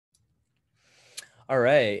All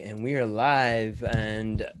right, and we are live,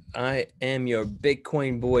 and I am your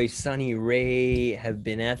Bitcoin boy, Sonny Ray. Have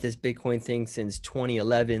been at this Bitcoin thing since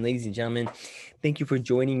 2011. Ladies and gentlemen, thank you for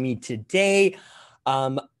joining me today.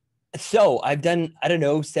 So I've done, I don't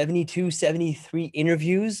know, 72, 73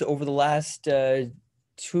 interviews over the last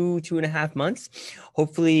two and a half months.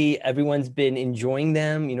 Hopefully everyone's been enjoying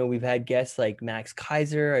them. You know, we've had guests like Max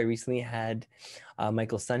Kaiser. I recently had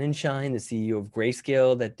Michael Sonnenschein, the CEO of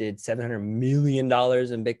Grayscale, that did $700 million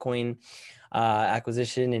in Bitcoin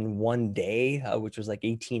acquisition in one day, which was like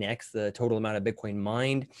 18x the total amount of Bitcoin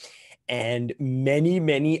mined, and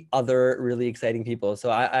many other really exciting people.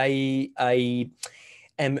 So I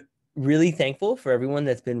am really thankful for everyone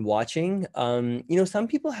that's been watching. You know, some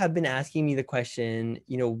people have been asking me the question,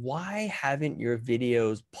 you know, why haven't your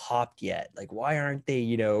videos popped yet? Like, why aren't they,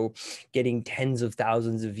 you know, getting tens of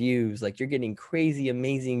thousands of views? Like, you're getting crazy,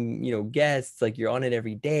 amazing, you know, guests, like you're on it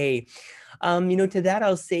every day. You know, to that,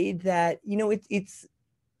 I'll say that, you know, it's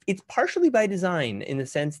partially by design in the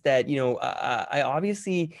sense that, you know, I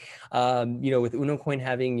obviously, you know, with UnoCoin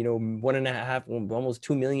having, you know, 1.5, almost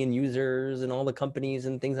 2 million users and all the companies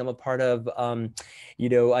and things I'm a part of, you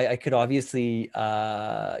know, I could obviously,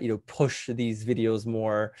 you know, push these videos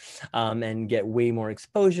more and get way more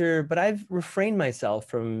exposure. But I've refrained myself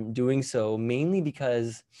from doing so mainly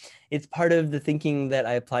because it's part of the thinking that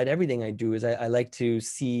I apply to everything I do. Is I like to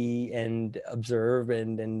see and observe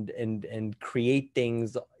and create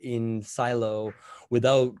things in silo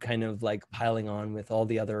without kind of like piling on with all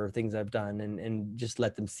the other things I've done, and just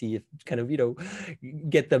let them see if kind of, you know,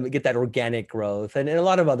 get that organic growth, and a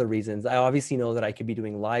lot of other reasons. I obviously know that I could be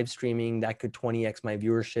doing live streaming that could 20x my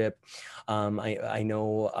viewership. I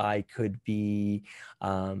know I could be,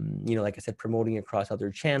 you know, like I said, promoting across other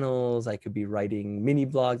channels. I could be writing mini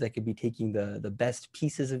blogs. I could be taking the best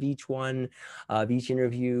pieces of each one, of each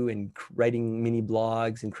interview, and writing mini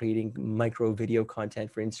blogs and creating micro video content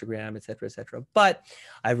for Instagram, et cetera, et cetera. But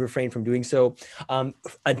I've refrained from doing so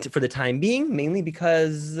for the time being, mainly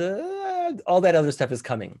because all that other stuff is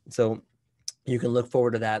coming. So you can look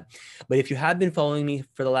forward to that. But if you have been following me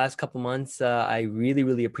for the last couple months, I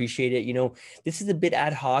really appreciate it. You know, this is a bit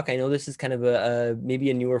ad hoc. I know this is kind of a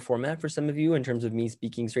maybe a newer format for some of you in terms of me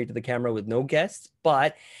speaking straight to the camera with no guests,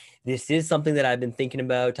 but this is something that I've been thinking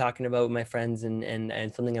about, talking about with my friends,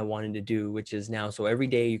 and something I wanted to do, which is now, so every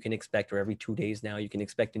day you can expect, or every 2 days now, you can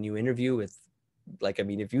expect a new interview with, like, I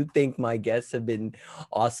mean, if you think my guests have been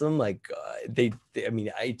awesome, like I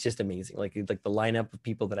mean, it's just amazing. Like the lineup of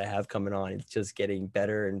people that I have coming on, it's just getting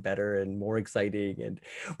better and better and more exciting. And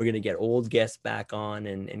we're going to get old guests back on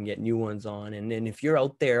and get new ones on. And then if you're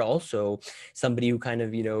out there also, somebody who kind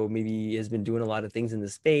of, you know, maybe has been doing a lot of things in the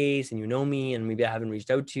space and you know me, and maybe I haven't reached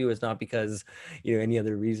out to you, it's not because, you know, any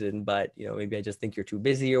other reason, but, you know, maybe I just think you're too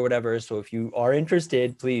busy or whatever. So if you are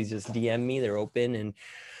interested, please just DM me. They're open, and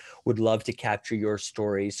would love to capture your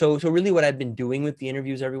story. So really what I've been doing with the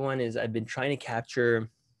interviews, everyone, is I've been trying to capture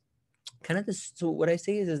kind of this. So what I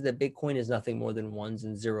say is that Bitcoin is nothing more than ones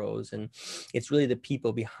and zeros, and it's really the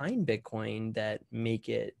people behind Bitcoin that make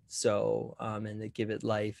it so, and that give it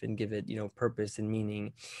life and give it, you know, purpose and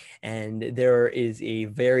meaning. And there is a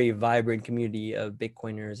very vibrant community of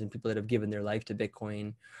Bitcoiners and people that have given their life to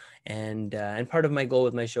Bitcoin. And part of my goal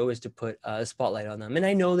with my show is to put a spotlight on them. And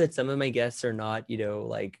I know that some of my guests are not, you know,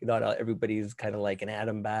 like not everybody's kind of like an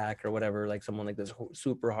Adam Back or whatever, like someone like this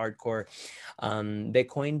super hardcore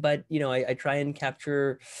Bitcoin. But, you know, I try and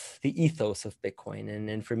capture the ethos of Bitcoin.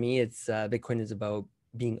 And for me, it's Bitcoin is about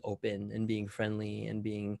being open and being friendly and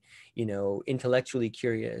being, you know, intellectually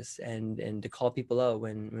curious, and to call people out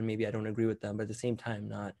when maybe I don't agree with them, but at the same time,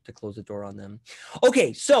 not to close the door on them.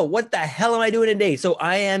 Okay, so what the hell am I doing today? So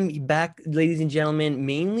I am back, ladies and gentlemen,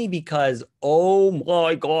 mainly because, oh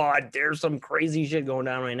my God, there's some crazy shit going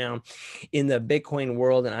down right now in the Bitcoin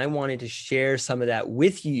world, and I wanted to share some of that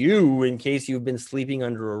with you in case you've been sleeping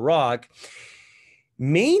under a rock.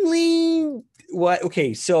 Mainly what,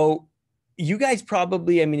 okay, so you guys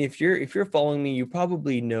probably, I mean, if you're following me, you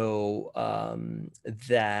probably know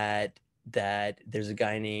that there's a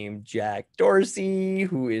guy named Jack Dorsey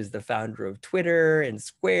who is the founder of Twitter and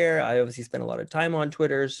Square. I obviously spent a lot of time on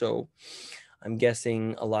Twitter, so I'm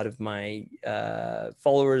guessing a lot of my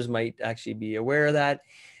followers might actually be aware of that.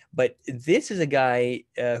 But this is a guy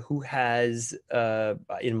who has,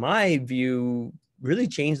 in my view, really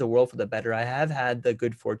changed the world for the better. I have had the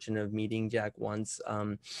good fortune of meeting Jack once,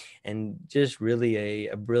 and just really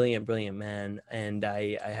a brilliant man. And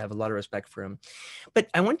I have a lot of respect for him. But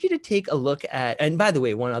I want you to take a look at, and by the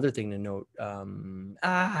way, one other thing to note,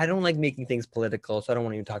 I don't like making things political, so I don't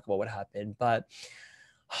want to even talk about what happened. But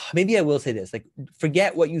maybe I will say this, like,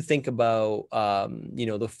 forget what you think about,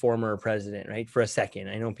 the former president, right? For a second.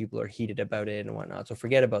 I know people are heated about it and whatnot. So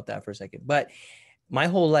forget about that for a second. But my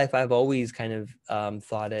whole life, I've always kind of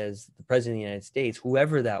thought as the president of the United States,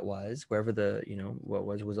 whoever that was, whoever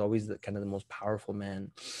what was always the kind of the most powerful man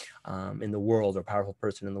in the world, or powerful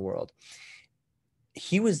person in the world.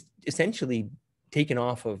 He was essentially taken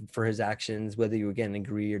off of for his actions, whether you again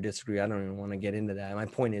agree or disagree. I don't even want to get into that. My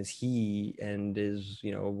point is he and his,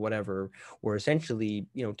 whatever, were essentially,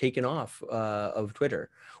 taken off of Twitter,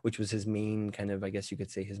 which was his main kind of, I guess you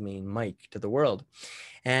could say, his main mic to the world.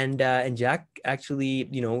 And Jack actually,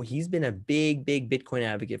 he's been a big Bitcoin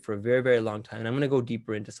advocate for a very, very long time. And I'm going to go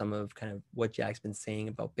deeper into some of kind of what Jack's been saying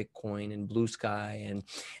about Bitcoin and Blue Sky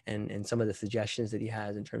and some of the suggestions that he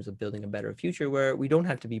has in terms of building a better future, where we don't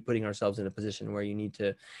have to be putting ourselves in a position where you need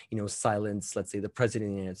to, silence, let's say, the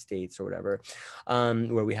president of the United States or whatever,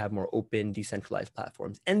 where we have more open, decentralized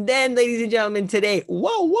platforms. And then, ladies and gentlemen, today,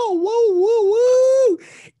 whoa,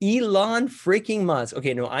 Elon freaking Musk.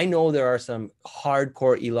 Okay, no, I know there are some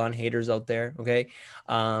hardcore Elon haters out there. Okay.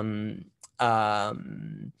 And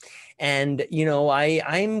I'm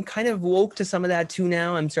kind of woke to some of that too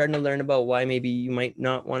now. I'm starting to learn about why maybe you might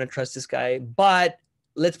not want to trust this guy, but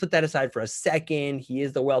let's put that aside for a second. He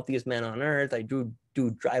is the wealthiest man on earth. I do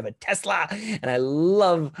drive a Tesla, and I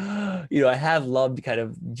love, I have loved kind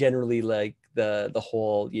of generally like the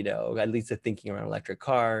whole, at least the thinking around electric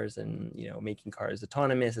cars and, making cars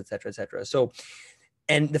autonomous, et cetera, et cetera. So,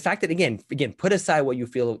 and the fact that, again, put aside what you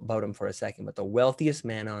feel about him for a second, but the wealthiest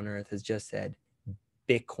man on earth has just said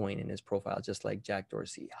Bitcoin in his profile, just like Jack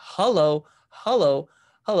Dorsey. Hello.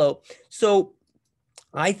 So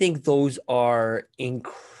I think those are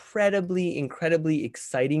incredibly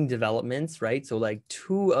exciting developments, right? So like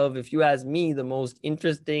two of, if you ask me, the most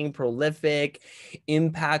interesting, prolific,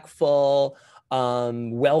 impactful,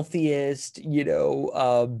 wealthiest,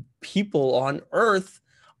 people on earth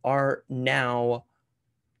are now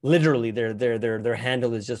literally their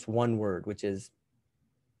handle is just one word, which is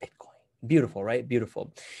Bitcoin. Beautiful, right?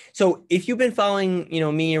 Beautiful. So if you've been following,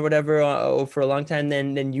 me or whatever for a long time,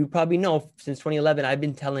 then you probably know since 2011, I've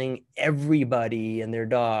been telling everybody and their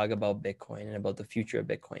dog about Bitcoin and about the future of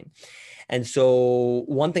Bitcoin. And so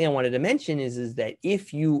one thing I wanted to mention is that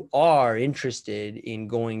if you are interested in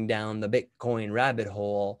going down the Bitcoin rabbit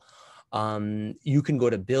hole, you can go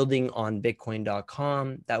to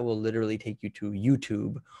buildingonbitcoin.com. That will literally take you to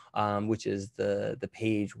YouTube, which is the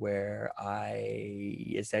page where I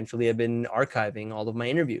essentially have been archiving all of my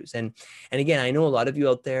interviews. And again, I know a lot of you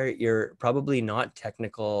out there, you're probably not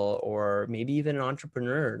technical or maybe even an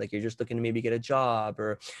entrepreneur. Like you're just looking to maybe get a job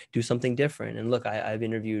or do something different. And look, I've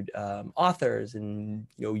interviewed authors and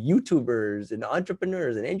YouTubers and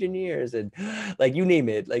entrepreneurs and engineers and like you name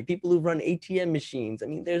it, like people who run ATM machines. I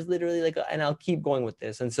mean, there's literally and I'll keep going with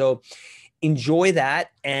this. And so enjoy that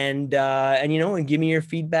and give me your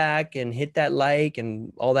feedback and hit that like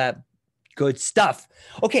and all that good stuff.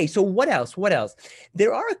 Okay, so what else?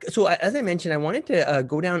 So as I mentioned, I wanted to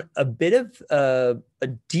go down a bit of a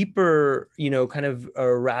deeper, kind of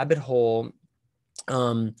a rabbit hole,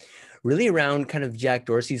 really around kind of Jack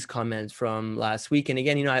Dorsey's comments from last week. And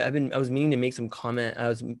again, I was meaning to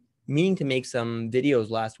make some videos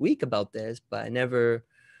last week about this, but I never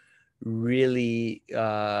really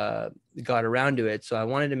got around to it. So I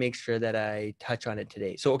wanted to make sure that I touch on it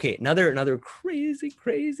today. So, okay, another crazy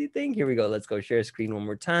thing. Here we go. Let's go share screen one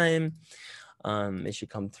more time. It should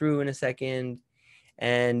come through in a second.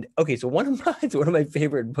 And okay, so one of my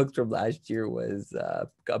favorite books from last year was a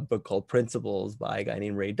book called Principles by a guy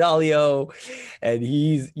named Ray Dalio, and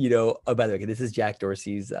he's by the way, this is Jack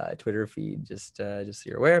Dorsey's Twitter feed, just so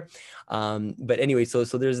you're aware. But anyway, so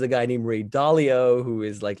there's the guy named Ray Dalio who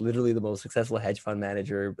is like literally the most successful hedge fund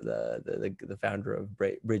manager, the founder of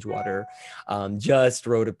Bridgewater, just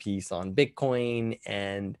wrote a piece on Bitcoin,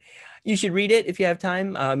 and you should read it if you have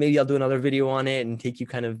time. Maybe I'll do another video on it and take you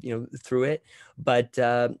kind of through it. But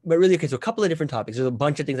really, okay, so a couple of different topics. There's a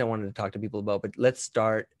bunch of things I wanted to talk to people about, but let's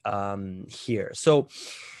start here. So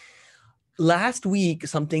last week,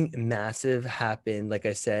 something massive happened. Like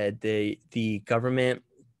I said, the government,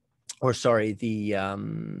 or Jack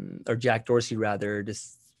Dorsey rather,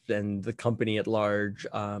 and the company at large,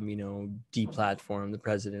 deplatformed the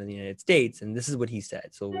president of the United States. And this is what he said.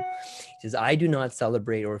 So he says, "I do not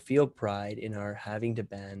celebrate or feel pride in our having to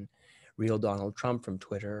ban real Donald Trump from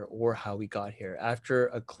Twitter or how we got here. After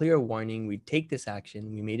a clear warning, we'd take this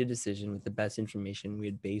action. We made a decision with the best information we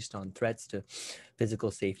had based on threats to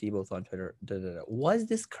physical safety, both on Twitter." Was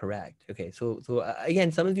this correct? Okay, so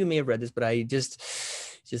again, some of you may have read this, but I just,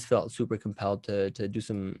 just felt super compelled to do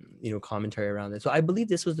some, commentary around this. So I believe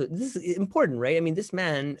this is important, right? I mean, this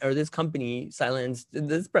man or this company silenced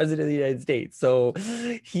this president of the United States. So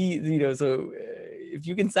he, if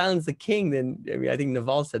you can silence the king, then I mean, I think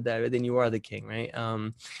Naval said that, then you are the king, right?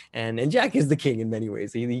 And Jack is the king in many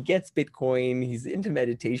ways. He gets Bitcoin. He's into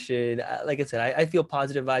meditation. Like I said, I feel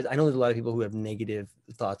positive vibes. I know there's a lot of people who have negative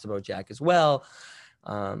thoughts about Jack as well.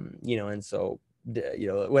 And so,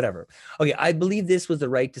 whatever. Okay, I believe this was the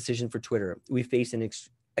right decision for Twitter. We face an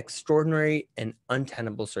extraordinary and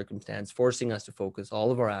untenable circumstance, forcing us to focus all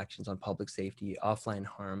of our actions on public safety. Offline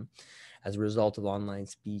harm as a result of online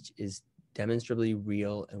speech is demonstrably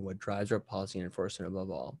real and what drives our policy and enforcement above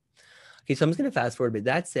all. Okay, so I'm just going to fast forward a bit.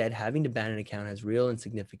 That said, having to ban an account has real and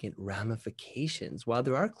significant ramifications. While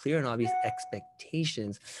there are clear and obvious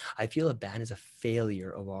expectations, I feel a ban is a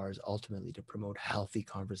failure of ours ultimately to promote healthy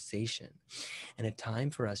conversation and a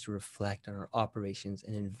time for us to reflect on our operations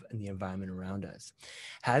and in the environment around us.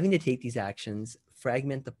 Having to take these actions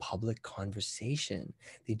fragment the public conversation.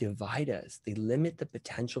 They divide us. They limit the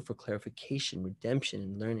potential for clarification, redemption,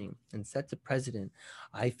 and learning, and sets a precedent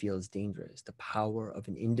I feel is dangerous. The power of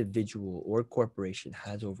an individual or corporation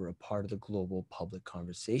has over a part of the global public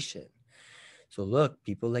conversation. So look,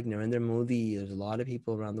 people like Narendra Modi, there's a lot of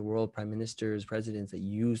people around the world, prime ministers, presidents, that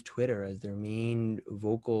use Twitter as their main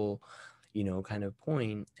vocal, kind of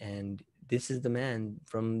point. And this is the man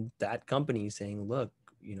from that company saying, look,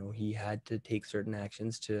 he had to take certain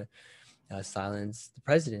actions to silence the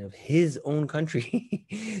president of his own country.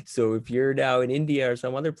 So if you're now in India or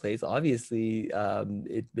some other place, obviously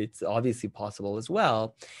it's obviously possible as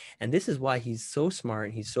well. And this is why he's so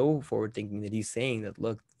smart. He's so forward thinking that he's saying that,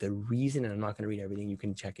 look, the reason, and I'm not going to read everything, you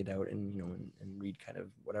can check it out and, and read kind of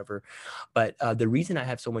whatever. But the reason I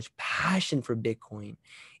have so much passion for Bitcoin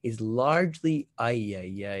is largely,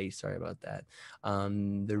 sorry about that.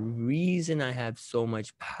 The reason I have so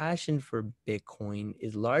much passion for Bitcoin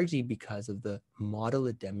is largely because of the model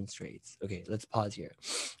it demonstrates. Okay, let's pause here.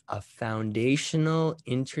 A foundational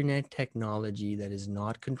internet technology that is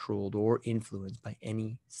not controlled or influenced by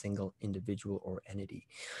any single individual or entity.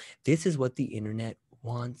 This is what the internet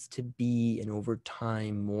wants to be, and over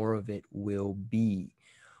time, more of it will be.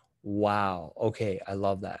 Wow. Okay, I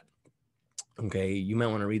love that. Okay, you might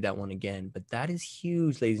want to read that one again, but that is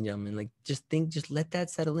huge, ladies and gentlemen. Like, just let that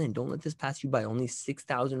settle in. Don't let this pass you by. Only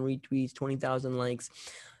 6,000 retweets, 20,000 likes.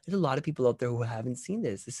 There's a lot of people out there who haven't seen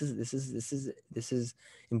this. This is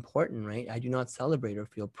important, right? I do not celebrate or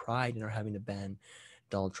feel pride in our having to ban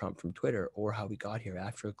Donald Trump from Twitter or how we got here.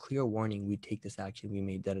 After a clear warning, we take this action. We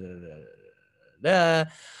made da da da da da.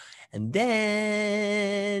 And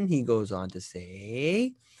then he goes on to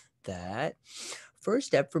say that first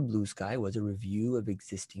step for Blue Sky was a review of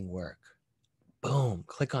existing work. Boom,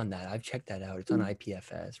 click on that. I've checked that out. It's on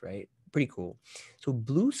IPFS, right? Pretty cool. So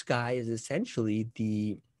Blue Sky is essentially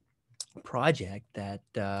the project that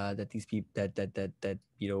these people that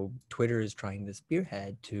Twitter is trying to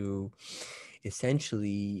spearhead to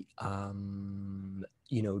essentially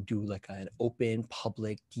do like an open,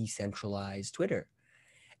 public, decentralized Twitter.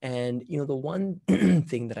 And the one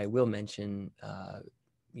thing that I will mention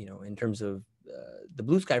in terms of the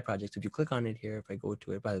Blue Sky project, if you click on it here, if I go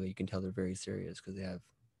to it, by the way, you can tell they're very serious because they have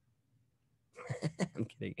I'm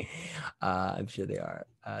kidding. I'm sure they are.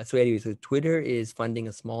 So anyway, so Twitter is funding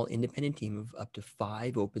a small independent team of up to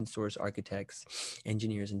 5 open source architects,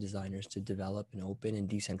 engineers, and designers to develop an open and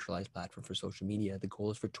decentralized platform for social media. The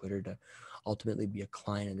goal is for Twitter to ultimately be a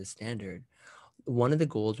client of the standard. One of the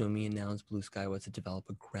goals when we announced Blue Sky was to develop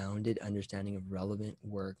a grounded understanding of relevant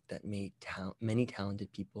work that many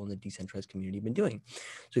talented people in the decentralized community have been doing.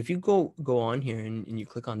 So if you go on here and you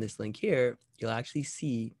click on this link here, you'll actually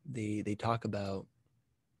see they talk about,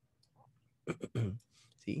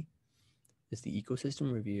 see, it's the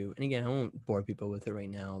ecosystem review. And again, I won't bore people with it right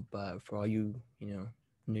now, but for all you,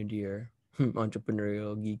 nerdier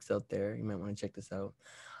entrepreneurial geeks out there, you might want to check this out.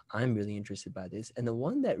 I'm really interested by this. And the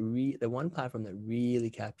one platform that really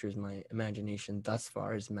captures my imagination thus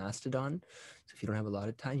far is Mastodon. So if you don't have a lot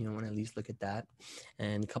of time, you want to at least look at that.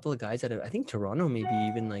 And a couple of guys I think Toronto, maybe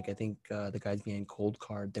even the guys behind Cold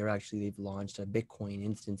Card, they've launched a Bitcoin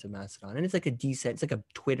instance of Mastodon. And it's like it's like a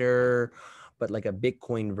Twitter, but like a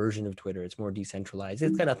Bitcoin version of Twitter. It's more decentralized.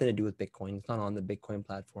 It's got nothing to do with Bitcoin. It's not on the Bitcoin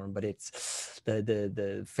platform, but it's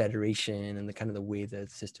the federation and the kind of the way the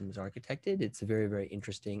system is architected. It's very, very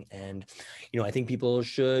interesting. And, I think people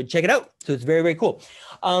should check it out. So it's very, very cool.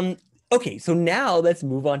 Okay, so now let's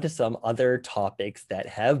move on to some other topics that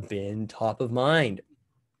have been top of mind.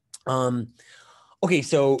 Okay,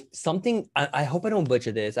 so something I hope I don't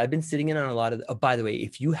butcher this. I've been sitting in on a lot of. Oh, by the way,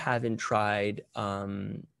 if you haven't tried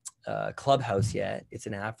Clubhouse yet, it's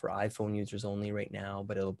an app for iPhone users only right now,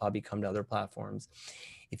 but it'll probably come to other platforms.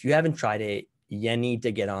 If you haven't tried it, you need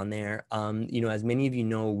to get on there. As many of you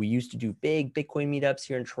know, we used to do big Bitcoin meetups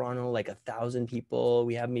here in Toronto, like 1,000 people.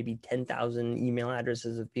 We have maybe 10,000 email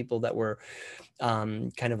addresses of people that were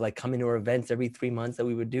kind of like coming to our events every 3 months that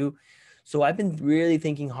we would do. So I've been really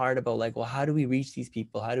thinking hard about like, well, how do we reach these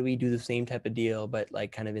people? How do we do the same type of deal, but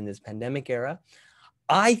like kind of in this pandemic era?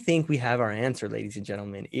 I think we have our answer, ladies and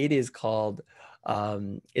gentlemen. It's called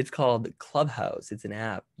Clubhouse. It's an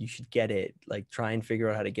app. You should get it. Like, try and figure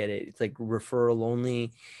out how to get it. It's like referral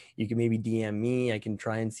only. You can maybe DM me. I can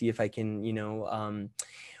try and see if I can,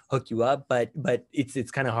 hook you up, but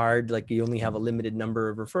it's kind of hard. Like, you only have a limited number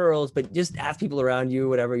of referrals, but just ask people around you,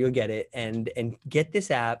 whatever, you'll get it. And get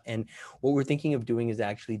this app. And what we're thinking of doing is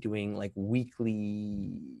actually doing like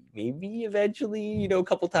weekly, maybe eventually, a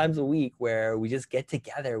couple times a week, where we just get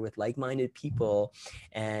together with like-minded people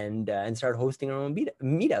and start hosting our own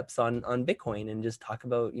meetups on Bitcoin, and just talk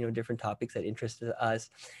about different topics that interest us.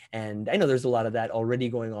 And I know there's a lot of that already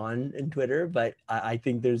going on in Twitter, but I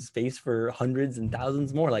think there's space for hundreds and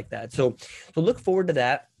thousands more like that. So look forward to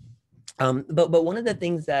that. But one of the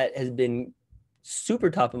things that has been super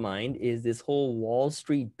top of mind is this whole Wall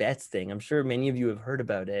Street bets thing. I'm sure many of you have heard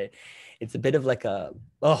about it. It's a bit of like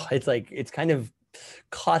it's kind of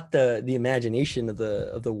caught the imagination of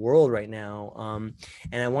the world right now.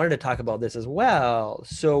 And I wanted to talk about this as well.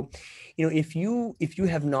 So, if you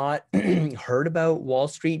have not heard about Wall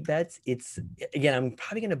Street bets, it's, again, I'm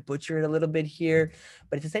probably going to butcher it a little bit here,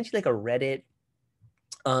 but it's essentially like a Reddit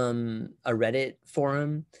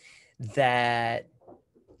forum that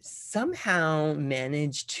somehow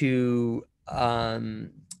managed to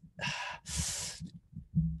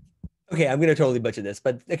okay, I'm gonna totally butcher this,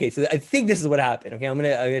 but okay, so I think this is what happened. Okay, I'm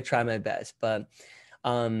gonna try my best, but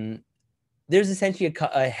there's essentially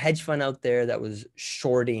a hedge fund out there that was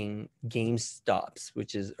shorting GameStops,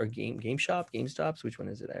 which is, or GameStops. Which one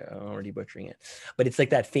is it? I'm already butchering it, but it's like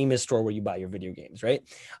that famous store where you buy your video games, right?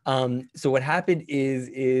 So what happened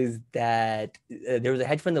is that there was a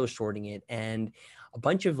hedge fund that was shorting it, and a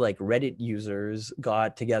bunch of like Reddit users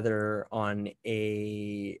got together on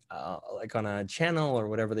on a channel, or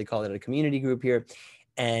whatever they call it, a community group here,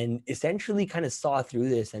 and essentially kind of saw through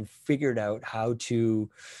this and figured out how to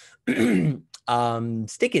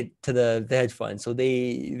stick it to the hedge fund. So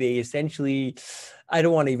they essentially, I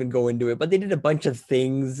don't want to even go into it, but they did a bunch of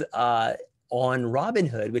things on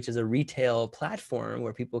Robinhood, which is a retail platform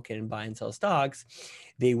where people can buy and sell stocks.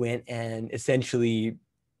 They went and essentially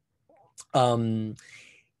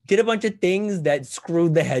did a bunch of things that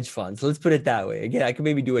screwed the hedge fund. So let's put it that way. Again, I could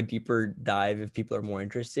maybe do a deeper dive if people are more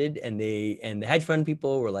interested. And the hedge fund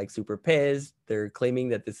people were like super pissed. They're claiming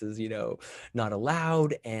that this is, not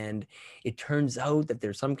allowed. And it turns out that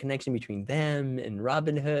there's some connection between them and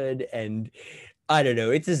Robinhood. And I don't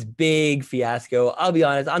know. It's this big fiasco. I'll be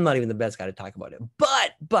honest, I'm not even the best guy to talk about it.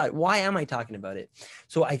 But why am I talking about it?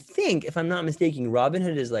 So I think, if I'm not mistaken,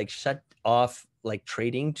 Robinhood is like shut off like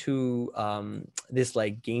trading to this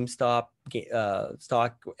like GameStop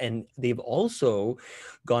stock, and they've also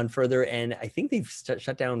gone further, and I think they've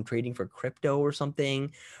shut down trading for crypto or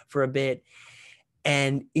something for a bit.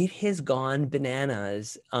 And it has gone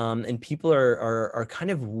bananas, and people are kind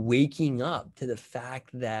of waking up to the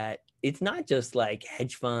fact that it's not just like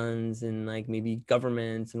hedge funds and like maybe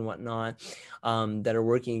governments and whatnot that are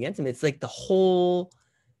working against them. It's like the whole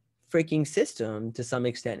freaking system, to some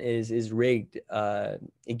extent, is rigged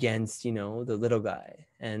against the little guy.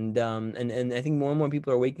 And I think more and more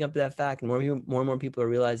people are waking up to that fact, and more and more people are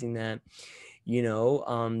realizing that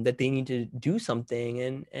that they need to do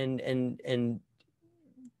something. And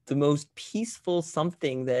the most peaceful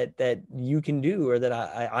something that you can do, or that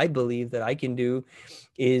I believe that I can do,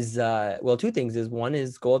 is well, two things. Is one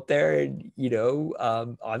is go up there and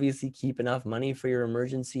obviously keep enough money for your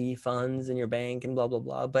emergency funds in your bank and blah blah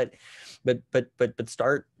blah, but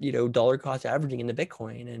start dollar cost averaging into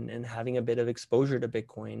Bitcoin, and having a bit of exposure to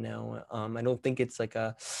Bitcoin now. I don't think it's like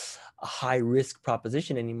a high risk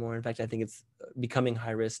proposition anymore. In fact, I think it's becoming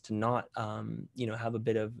high risk to not have a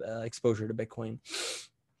bit of exposure to Bitcoin.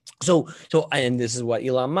 So, and this is what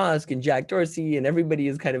Elon Musk and Jack Dorsey and everybody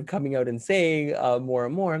is kind of coming out and saying more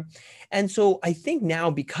and more. And so I think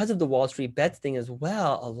now, because of the Wall Street bets thing as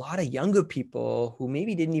well, a lot of younger people who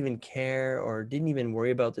maybe didn't even care or didn't even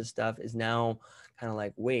worry about this stuff is now kind of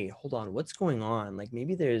like, wait, hold on, what's going on? Like,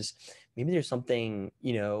 maybe there's something,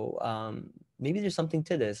 maybe there's something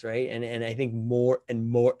to this, right? And I think more and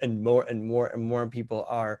more people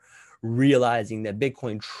are realizing that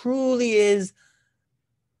Bitcoin truly is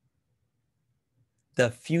the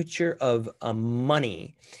future of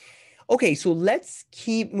money. Okay, so let's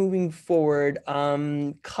keep moving forward.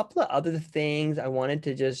 Couple of other things I wanted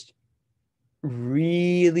to just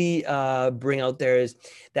really bring out there is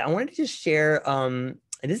that I wanted to just share, and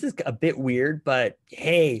this is a bit weird, but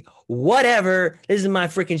hey, whatever. This is my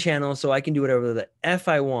freaking channel, so I can do whatever the F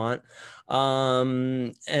I want.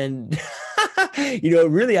 And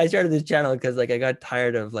really, I started this channel because like I got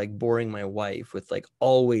tired of like boring my wife with like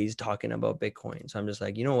always talking about Bitcoin. So I'm just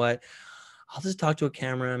like, you know what? I'll just talk to a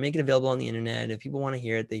camera, make it available on the internet. If people want to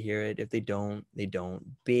hear it, they hear it. If they don't, they don't.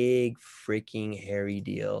 Big freaking hairy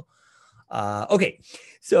deal. Okay,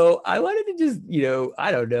 so I wanted to just,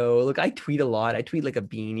 I don't know. Look, I tweet a lot. I tweet like a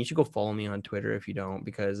bean. You should go follow me on Twitter if you don't,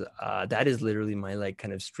 because that is literally my like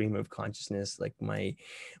kind of stream of consciousness, like my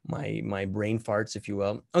brain farts, if you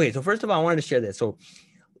will. Okay, so first of all, I wanted to share this. So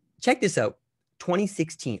check this out.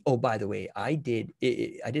 2016. Oh, by the way, I did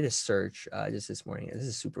a search just this morning. This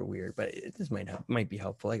is super weird, but this might be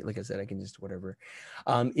helpful. Like I said, I can just whatever.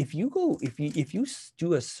 If you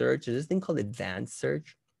do a search, there's this thing called advanced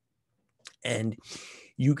search. And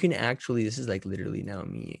you can actually, this is like literally now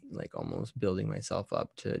me like almost building myself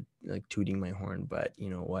up to like tooting my horn, but you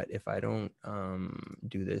know what, if I don't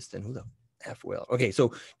do this, then who the F will? Okay,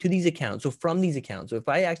 so to these accounts, so from these accounts, so if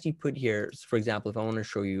I actually put here, for example, if I want to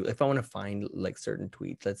show you, if I want to find like certain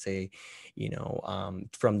tweets, let's say,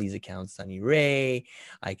 from these accounts, Sunny Ray,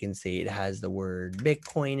 I can say it has the word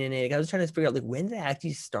Bitcoin in it. I was trying to figure out like when did I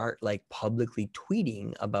actually start like publicly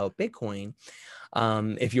tweeting about Bitcoin.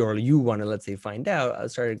 If you want to, let's say, find out, I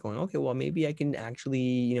started going, okay, well, maybe I can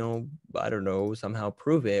actually, I don't know, somehow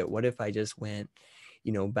prove it. What if I just went,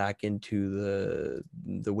 back into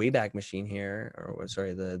the Wayback Machine here, or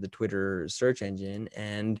sorry, the Twitter search engine,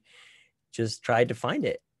 and just tried to find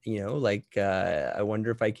it. I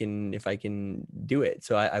wonder if I can do it.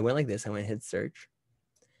 So I went like this. I went hit search,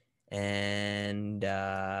 and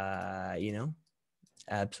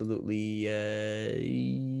absolutely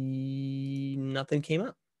nothing came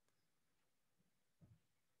up.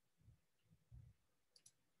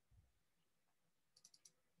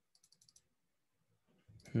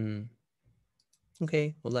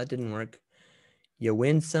 Okay, well, that didn't work. You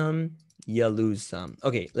win some, you lose some.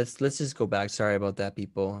 Okay, let's just go back. Sorry about that,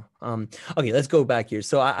 people. Okay, let's go back here.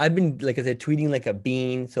 So I've been, like I said, tweeting like a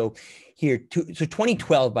bean. So here, so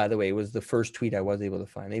 2012, by the way, was the first tweet I was able to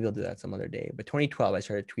find. Maybe I'll do that some other day. But 2012, I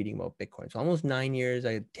started tweeting about Bitcoin. So almost 9 years,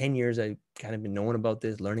 10 years, I kind of been knowing about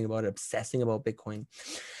this, learning about it, obsessing about Bitcoin.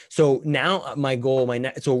 So now my goal,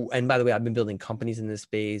 and by the way, I've been building companies in this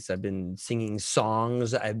space. I've been singing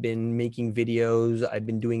songs. I've been making videos. I've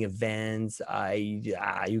been doing events.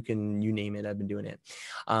 You name it. I've been doing it.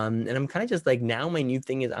 And I'm kind of just like, now my new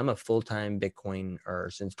thing is I'm a full-time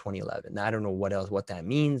Bitcoiner since 2011. I don't know what that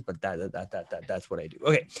means, but that's what I do.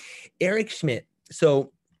 Okay. Eric Schmidt.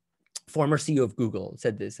 So former CEO of Google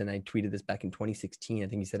said this, and I tweeted this back in 2016. I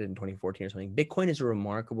think he said it in 2014 or something. Bitcoin is a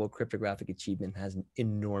remarkable cryptographic achievement, has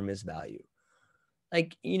enormous value.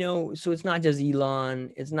 Like, so it's not just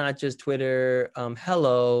Elon, it's not just Twitter.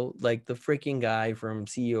 Hello, like the freaking guy from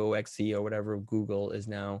CEO, ex-CEO, whatever of Google is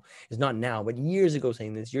not now, but years ago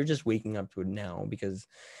saying this. You're just waking up to it now because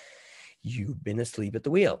you've been asleep at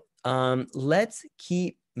the wheel. Let's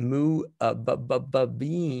keep being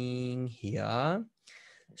here.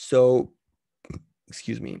 So,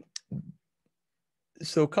 excuse me.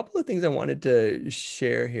 So a couple of things I wanted to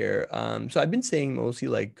share here. So I've been saying mostly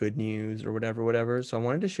like good news or whatever. So I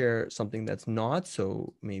wanted to share something that's not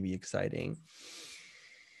so maybe exciting.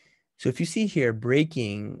 So if you see here,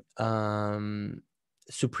 breaking,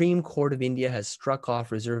 Supreme Court of India has struck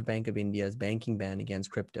off Reserve Bank of India's banking ban against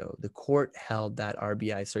crypto. The court held that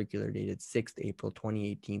RBI circular dated 6th April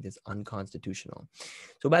 2018 is unconstitutional.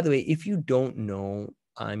 So by the way, if you don't know,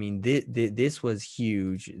 I mean, this was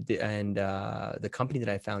huge. And the company that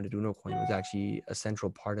I founded, UnoCoin, was actually a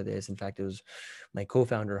central part of this. In fact, it was my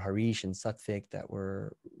co-founder, Harish and Satvik, that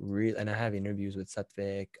were real. And I have interviews with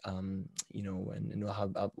Satvik, and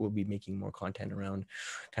we'll be making more content around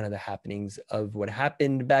kind of the happenings of what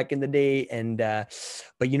happened back in the day. And, but,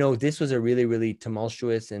 this was a really, really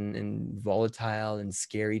tumultuous and volatile and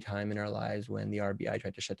scary time in our lives when the RBI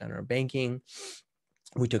tried to shut down our banking.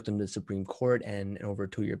 We took them to the Supreme Court, and over a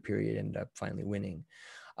 2-year period ended up finally winning.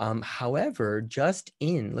 However,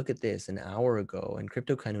 look at this, an hour ago, and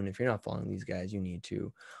Crypto Kanun, if you're not following these guys, you need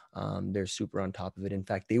to. They're super on top of it. In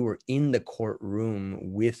fact, they were in the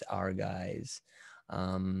courtroom with our guys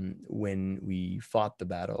when we fought the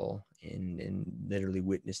battle and literally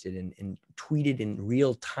witnessed it and tweeted in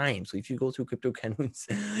real time. So if you go through Crypto Canute's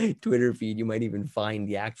Twitter feed, you might even find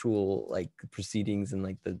the actual like proceedings and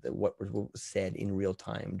like the what was said in real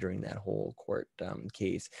time during that whole court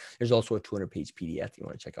case. There's also a 200-page PDF you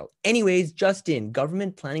want to check out. Anyways, Justin,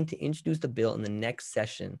 government planning to introduce the bill in the next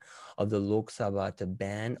session of the Lok Sabha to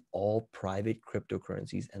ban all private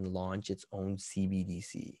cryptocurrencies and launch its own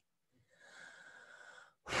CBDC.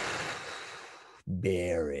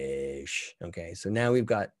 Bearish. Okay, so now we've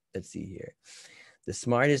got, let's see here. The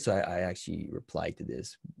smartest, so I actually replied to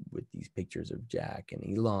this with these pictures of Jack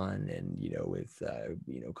and Elon and, with,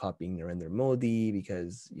 copying Narendra Modi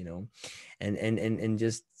because, and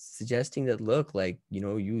just suggesting that, look, like,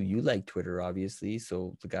 you like Twitter, obviously.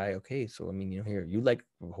 So the guy, okay, so, I mean, here, you like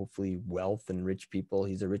hopefully wealth and rich people.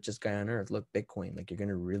 He's the richest guy on earth. Look, Bitcoin, like, you're going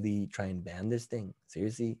to really try and ban this thing.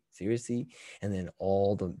 Seriously. And then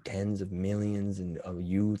all the tens of millions of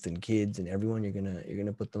youth and kids and everyone, you're going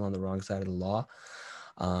to put them on the wrong side of the law.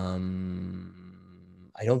 I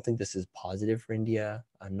don't think this is positive for India.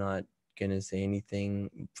 I'm not going to say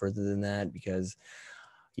anything further than that because,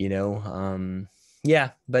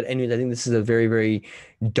 yeah, but anyways, I think this is a very, very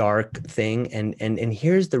dark thing. And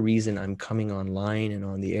here's the reason I'm coming online and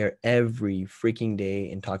on the air every freaking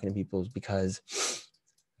day and talking to people is because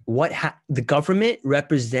the government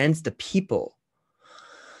represents the people.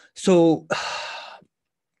 So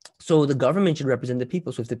the government should represent the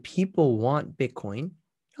people. So if the people want Bitcoin,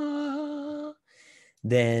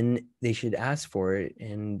 then they should ask for it.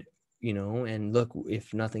 And, and look,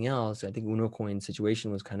 if nothing else, I think UnoCoin's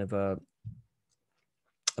situation was kind of a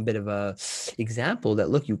bit of a example that,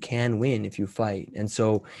 look, you can win if you fight. And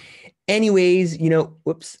so anyways,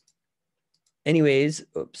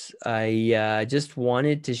 I just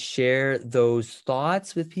wanted to share those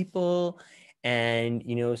thoughts with people. And,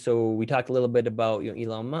 so we talked a little bit about,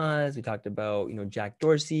 Elon Musk, we talked about, Jack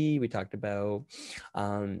Dorsey, we talked about,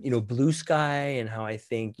 Blue Sky and how I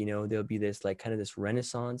think, there'll be this like kind of this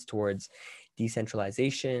renaissance towards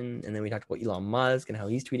decentralization. And then we talked about Elon Musk and how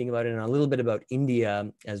he's tweeting about it and a little bit about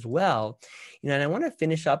India as well. And I want to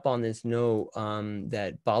finish up on this note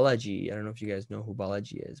that Balaji, I don't know if you guys know who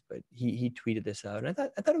Balaji is, but he tweeted this out. And I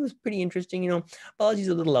thought it was pretty interesting. Balaji's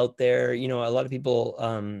a little out there. A lot of people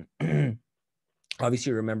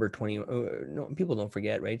obviously remember people don't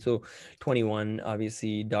forget, right? So 21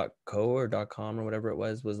 obviously .co or .com or whatever it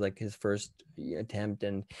was like his first attempt,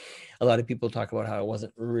 and a lot of people talk about how it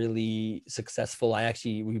wasn't really successful.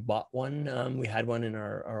 We bought one. We had one in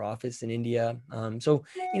our office in India. So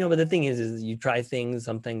but the thing is you try things,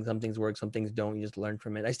 some things work, some things don't. You just learn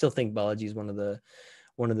from it. I still think Balaji is one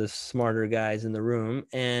of the smarter guys in the room,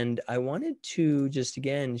 and I wanted to just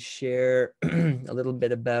again share a little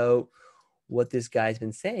bit about what this guy's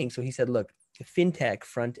been saying. So he said, look, fintech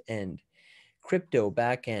front end, crypto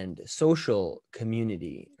back end, social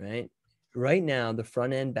community, right? Right now, the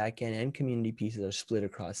front end, back end, and community pieces are split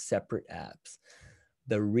across separate apps.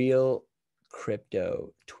 The real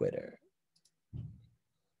crypto Twitter.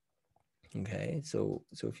 Okay, so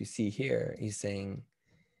if you see here, he's saying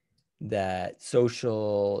that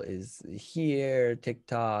social is here,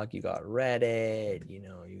 TikTok, you got Reddit, you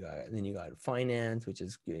got finance, which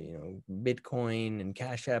is, Bitcoin and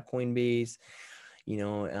Cash App, Coinbase,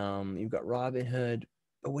 you've got Robinhood.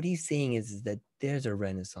 But what he's saying is that there's a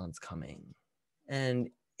renaissance coming, and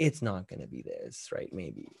it's not going to be this, right?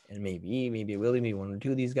 Maybe it will, maybe one or two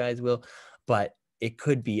of these guys will, but it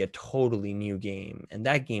could be a totally new game, and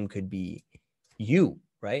that game could be you.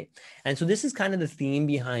 Right. And so this is kind of the theme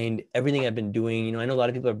behind everything I've been doing. I know a lot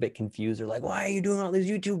of people are a bit confused. They're like, why are you doing all these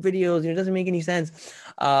YouTube videos? It doesn't make any sense.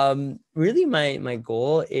 Really, my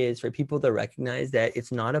goal is for people to recognize that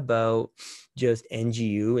it's not about just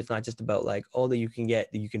NGU. It's not just about like, that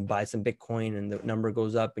you can buy some Bitcoin and the number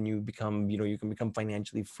goes up and you become, you can become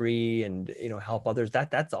financially free and, help others.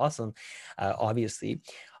 That's awesome, obviously.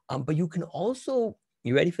 But you can also,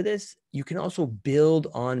 you ready for this? You can also build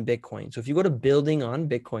on Bitcoin. So if you go to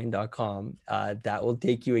buildingonbitcoin.com, that will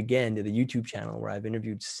take you again to the YouTube channel where I've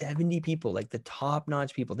interviewed 70 people, like the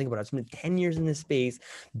top-notch people. Think about it. I've spent 10 years in this space,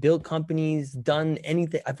 built companies, done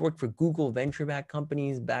anything. I've worked for Google, venture-backed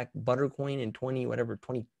companies, back Buttercoin in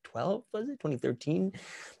 2012, was it? 2013,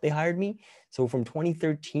 they hired me. So from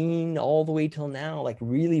 2013 all the way till now, like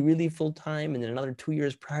really, really full-time. And then another 2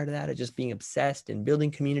 years prior to that of just being obsessed and building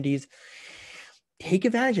communities. Take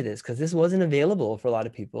advantage of this because this wasn't available for a lot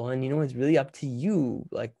of people. And, it's really up to you,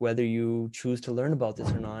 like whether you choose to learn about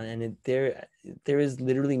this or not. And there is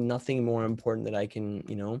literally nothing more important that I can,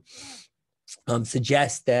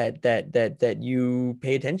 suggest that you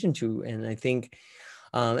pay attention to. And I think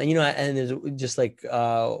And and there's just like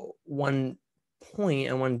one point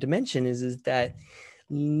I wanted to mention is that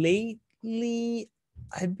lately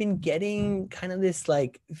I've been getting kind of this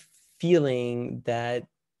like feeling that,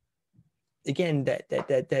 again,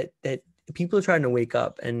 that people are trying to wake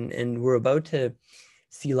up, and we're about to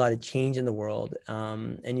see a lot of change in the world.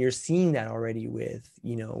 And you're seeing that already with,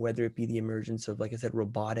 whether it be the emergence of, like I said,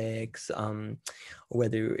 robotics, or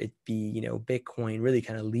whether it be, Bitcoin really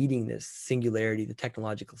kind of leading this singularity, the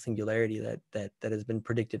technological singularity that has been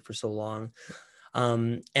predicted for so long.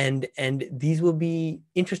 And these will be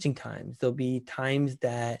interesting times. There'll be times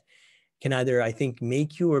that can either, I think,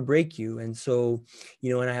 make you or break you. And so,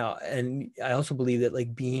 and I also believe that,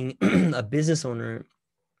 like, being a business owner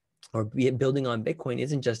or building on Bitcoin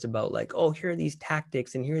isn't just about like, oh, here are these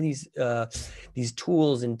tactics and here are these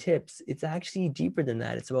tools and tips. It's actually deeper than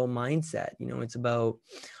that. It's about mindset. It's about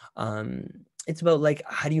like,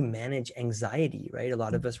 how do you manage anxiety, right? A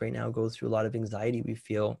lot of us right now go through a lot of anxiety. We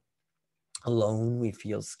feel alone, we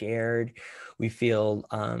feel scared, we feel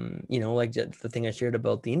like the thing I shared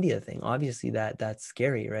about the India thing. Obviously that's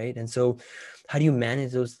scary, right? And so how do you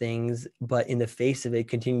manage those things, but in the face of it,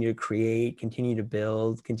 continue to create, continue to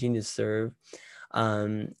build, continue to serve,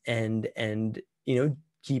 and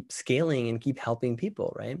keep scaling and keep helping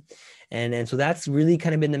people, right? And so that's really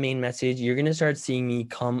kind of been the main message. You're going to start seeing me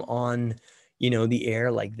come on the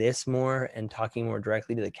air like this more, and talking more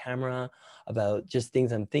directly to the camera about just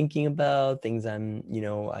things I'm thinking about, things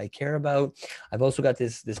I care about. I've also got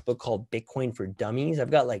this book called Bitcoin for Dummies.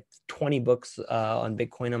 I've got like 20 books on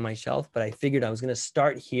Bitcoin on my shelf, but I figured I was going to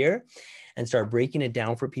start here and start breaking it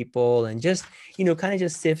down for people, and just, kind of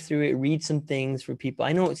just sift through it, read some things for people.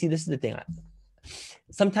 I know, see, this is the thing.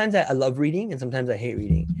 Sometimes I love reading and sometimes I hate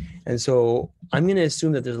reading. And so I'm going to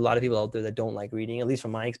assume that there's a lot of people out there that don't like reading. At least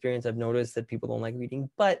from my experience, I've noticed that people don't like reading,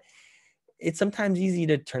 but it's sometimes easy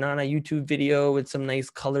to turn on a YouTube video with some nice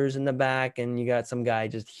colors in the back, and you got some guy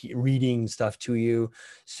just reading stuff to you.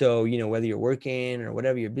 So, whether you're working or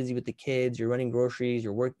whatever, you're busy with the kids, you're running groceries,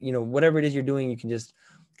 you're whatever it is you're doing, you can just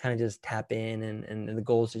kind of just tap in, and the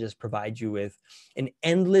goal is to just provide you with an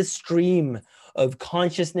endless stream of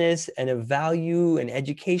consciousness and of value and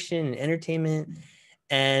education and entertainment.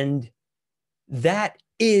 And that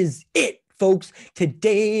is it, folks.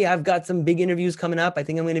 Today, I've got some big interviews coming up. I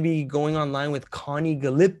think I'm going to be going online with Connie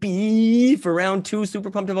Galippi for round 2. Super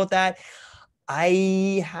pumped about that.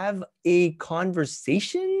 I have a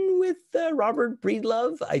conversation with Robert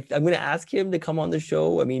Breedlove. I'm going to ask him to come on the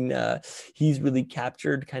show. I mean, he's really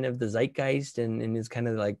captured kind of the zeitgeist, and is kind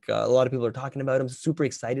of like a lot of people are talking about him. Super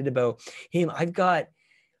excited about him. I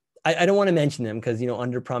don't want to mention them because,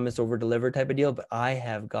 under promise, over deliver type of deal, but I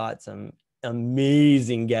have got some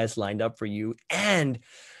amazing guests lined up for you. And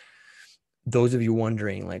those of you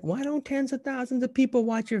wondering, like, why don't tens of thousands of people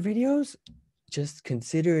watch your videos? Just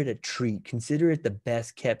consider it a treat. Consider it the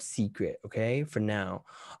best kept secret, okay, for now,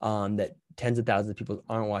 that tens of thousands of people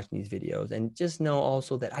aren't watching these videos. And just know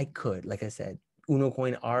also that I could, like I said,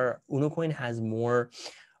 UnoCoin has more,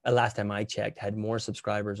 last time I checked, had more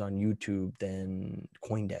subscribers on YouTube than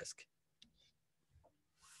CoinDesk.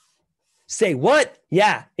 Say what?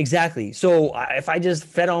 Yeah, exactly. So if I just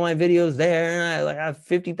fed all my videos there, and I have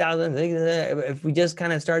 50,000, if we just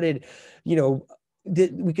kind of started,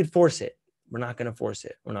 we could force it. We're not going to force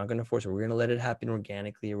it. We're not going to force it. We're going to let it happen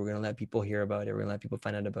organically. We're going to let people hear about it. We're going to let people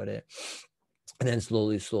find out about it. And then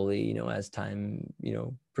slowly, as time,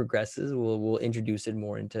 progresses, we'll introduce it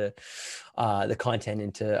more into the content,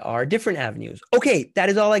 into our different avenues. Okay, that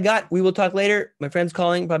is all I got. We will talk later. My friend's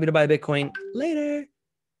calling, probably to buy Bitcoin. Later.